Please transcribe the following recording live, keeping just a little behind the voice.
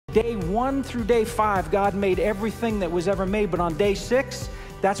Day 1 through day 5, God made everything that was ever made. But on day 6,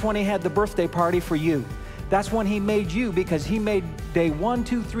 that's when he had the birthday party for you. That's when he made you, because he made day 1,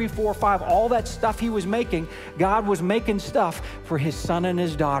 2, 3, 4, 5, all that stuff he was making. God was making stuff for his son and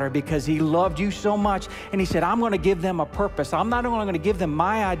his daughter because he loved you so much. And he said, I'm going to give them a purpose. I'm not only going to give them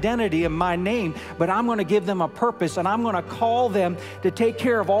my identity and my name, but I'm going to give them a purpose, and I'm going to call them to take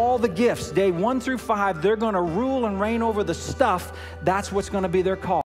care of all the gifts. Day 1 through 5, they're going to rule and reign over the stuff. That's what's going to be their call.